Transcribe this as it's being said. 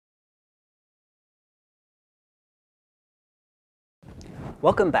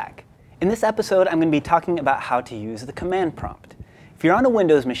Welcome back. In this episode, I'm going to be talking about how to use the command prompt. If you're on a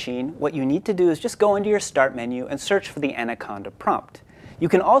Windows machine, what you need to do is just go into your Start menu and search for the Anaconda Prompt. You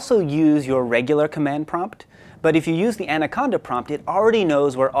can also use your regular command prompt, but if you use the Anaconda Prompt, it already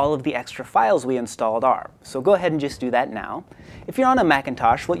knows where all of the extra files we installed are. So go ahead and just do that now. If you're on a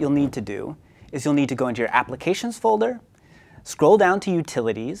Macintosh, what you'll need to do is you'll need to go into your Applications folder, scroll down to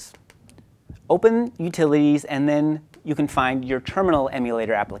Utilities, open Utilities, and then you can find your terminal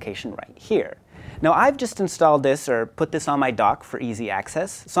emulator application right here. Now I've just installed this or put this on my dock for easy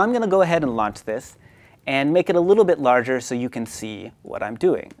access, so I'm going to go ahead and launch this and make it a little bit larger so you can see what I'm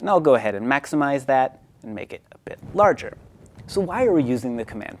doing. And I'll go ahead and maximize that and make it a bit larger. So why are we using the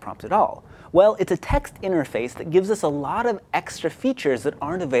command prompt at all? Well, it's a text interface that gives us a lot of extra features that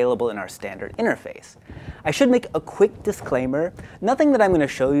aren't available in our standard interface. I should make a quick disclaimer. Nothing that I'm going to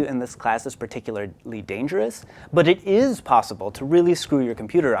show you in this class is particularly dangerous, but it is possible to really screw your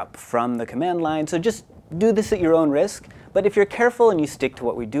computer up from the command line, so just do this at your own risk. But if you're careful and you stick to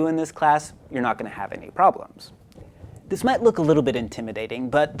what we do in this class, you're not going to have any problems. This might look a little bit intimidating,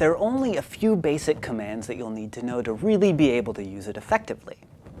 but there are only a few basic commands that you'll need to know to really be able to use it effectively.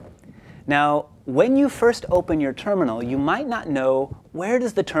 Now, when you first open your terminal, you might not know where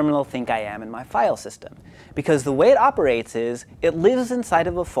does the terminal think I am in my file system. Because the way it operates is, it lives inside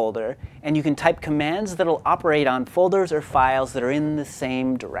of a folder, and you can type commands that'll operate on folders or files that are in the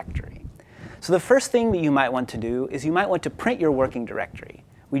same directory. So the first thing that you might want to do is you might want to print your working directory.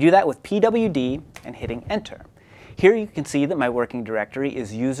 We do that with pwd and hitting enter. Here you can see that my working directory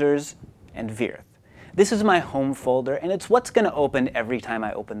is users and virth. This is my home folder, and it's what's going to open every time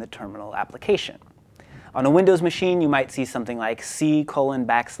I open the terminal application. On a Windows machine, you might see something like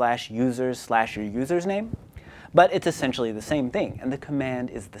c:\users/your user's name, but it's essentially the same thing, and the command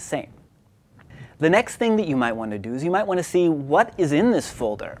is the same. The next thing that you might want to do is you might want to see what is in this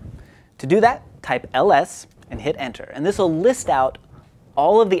folder. To do that, type ls and hit enter, and this will list out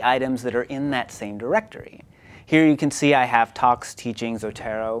all of the items that are in that same directory. Here you can see I have talks, teachings,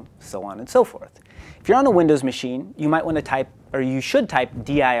 Zotero, so on and so forth. If you're on a Windows machine, you might want to type, or you should type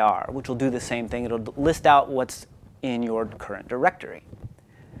dir, which will do the same thing. It'll list out what's in your current directory.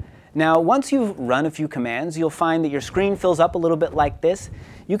 Now, once you've run a few commands, you'll find that your screen fills up a little bit like this.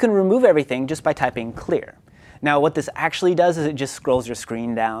 You can remove everything just by typing clear. Now, what this actually does is it just scrolls your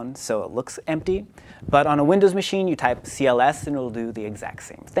screen down so it looks empty. But on a Windows machine, you type cls, and it'll do the exact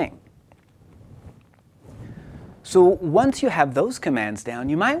same thing. So once you have those commands down,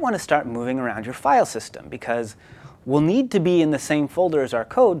 you might want to start moving around your file system, because we'll need to be in the same folder as our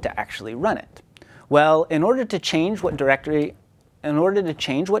code to actually run it. Well, in order to change what directory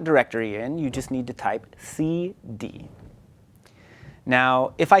you're in, you just need to type cd.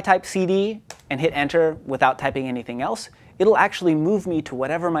 Now, if I type cd and hit enter without typing anything else, it'll actually move me to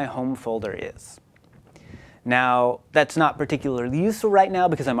whatever my home folder is. Now, that's not particularly useful right now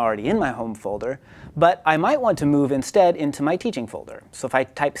because I'm already in my home folder, but I might want to move instead into my teaching folder. So if I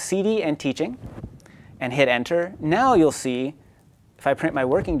type cd and teaching and hit enter, now you'll see, if I print my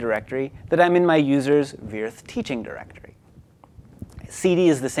working directory, that I'm in my user's virth teaching directory. Cd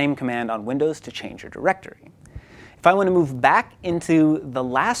is the same command on Windows to change your directory. If I want to move back into the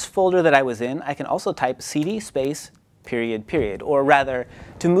last folder that I was in, I can also type cd space period, or rather,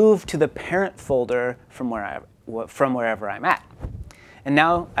 to move to the parent folder from wherever I'm at. And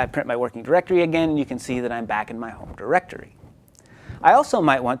now I print my working directory again, and you can see that I'm back in my home directory. I also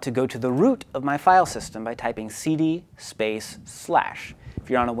might want to go to the root of my file system by typing cd space /.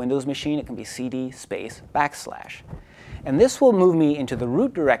 If you're on a Windows machine, it can be cd space \. And this will move me into the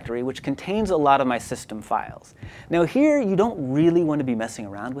root directory, which contains a lot of my system files. Now here, you don't really want to be messing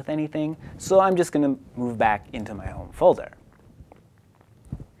around with anything, so I'm just going to move back into my home folder.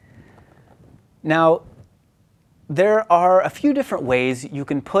 Now, there are a few different ways you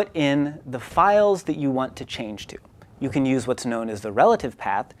can put in the files that you want to change to. You can use what's known as the relative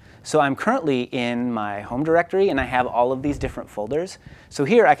path. So I'm currently in my home directory, and I have all of these different folders. So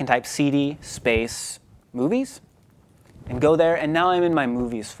here I can type cd space movies, and go there, and now I'm in my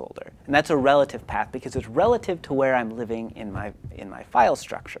movies folder. And that's a relative path because it's relative to where I'm living in my file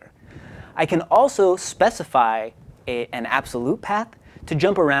structure. I can also specify an absolute path to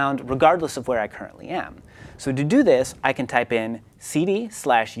jump around regardless of where I currently am. So to do this, I can type in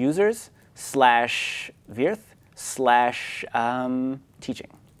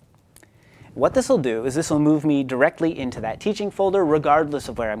cd/users/virth/teaching. What this will do is this will move me directly into that teaching folder regardless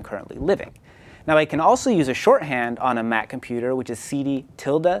of where I'm currently living. Now I can also use a shorthand on a Mac computer, which is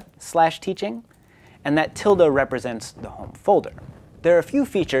cd:/teaching, and that tilde represents the home folder. There are a few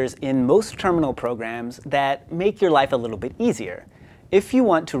features in most terminal programs that make your life a little bit easier. If you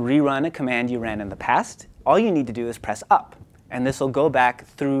want to rerun a command you ran in the past, all you need to do is press up, and this will go back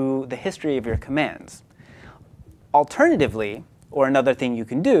through the history of your commands. Alternatively, or another thing you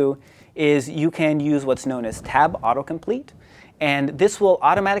can do, is you can use what's known as tab autocomplete, and this will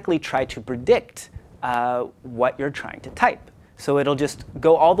automatically try to predict what you're trying to type. So it'll just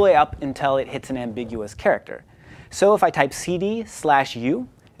go all the way up until it hits an ambiguous character. So if I type cd/u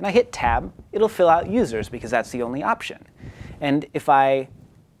and I hit tab, it'll fill out users because that's the only option. And if I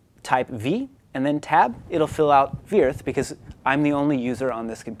type v and then tab, it'll fill out Virth because I'm the only user on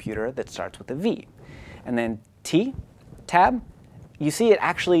this computer that starts with a v. And then t, tab, you see it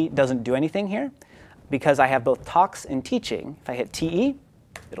actually doesn't do anything here because I have both talks and teaching. If I hit te,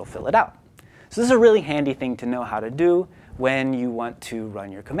 it'll fill it out. So this is a really handy thing to know how to do when you want to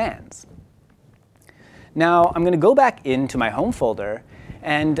run your commands. Now I'm going to go back into my home folder,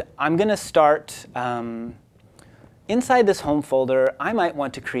 and I'm going to start inside this home folder. I might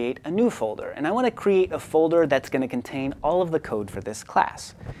want to create a new folder, and I want to create a folder that's going to contain all of the code for this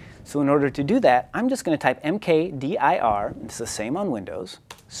class. So in order to do that, I'm just going to type mkdir, it's the same on Windows,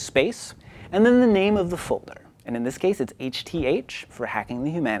 space, and then the name of the folder. And in this case, it's HTH for Hacking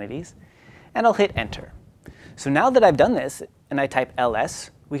the Humanities, and I'll hit enter. So now that I've done this, and I type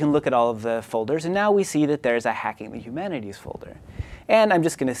ls, we can look at all of the folders, and now we see that there's a Hacking the Humanities folder. And I'm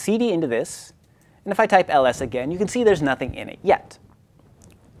just going to cd into this, and if I type ls again, you can see there's nothing in it yet.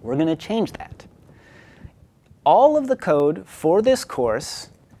 We're going to change that. All of the code for this course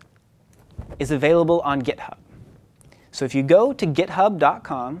is available on GitHub. So if you go to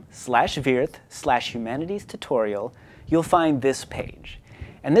github.com/virth/humanities tutorial, you'll find this page.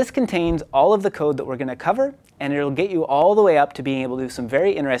 And this contains all of the code that we're going to cover, and it'll get you all the way up to being able to do some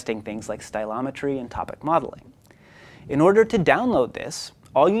very interesting things like stylometry and topic modeling. In order to download this,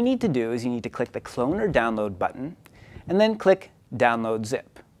 all you need to do is you need to click the clone or download button, and then click download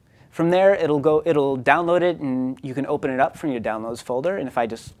zip. From there, it'll download it, and you can open it up from your downloads folder. And if I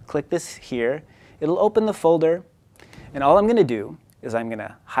just click this here, it'll open the folder. And all I'm going to do is I'm going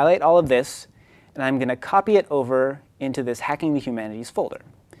to highlight all of this, and I'm going to copy it over into this Hacking the Humanities folder.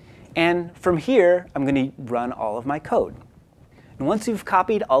 And from here, I'm going to run all of my code. And once you've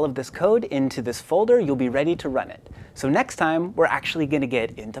copied all of this code into this folder, you'll be ready to run it. So next time, we're actually going to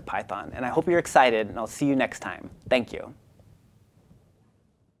get into Python. And I hope you're excited, and I'll see you next time. Thank you.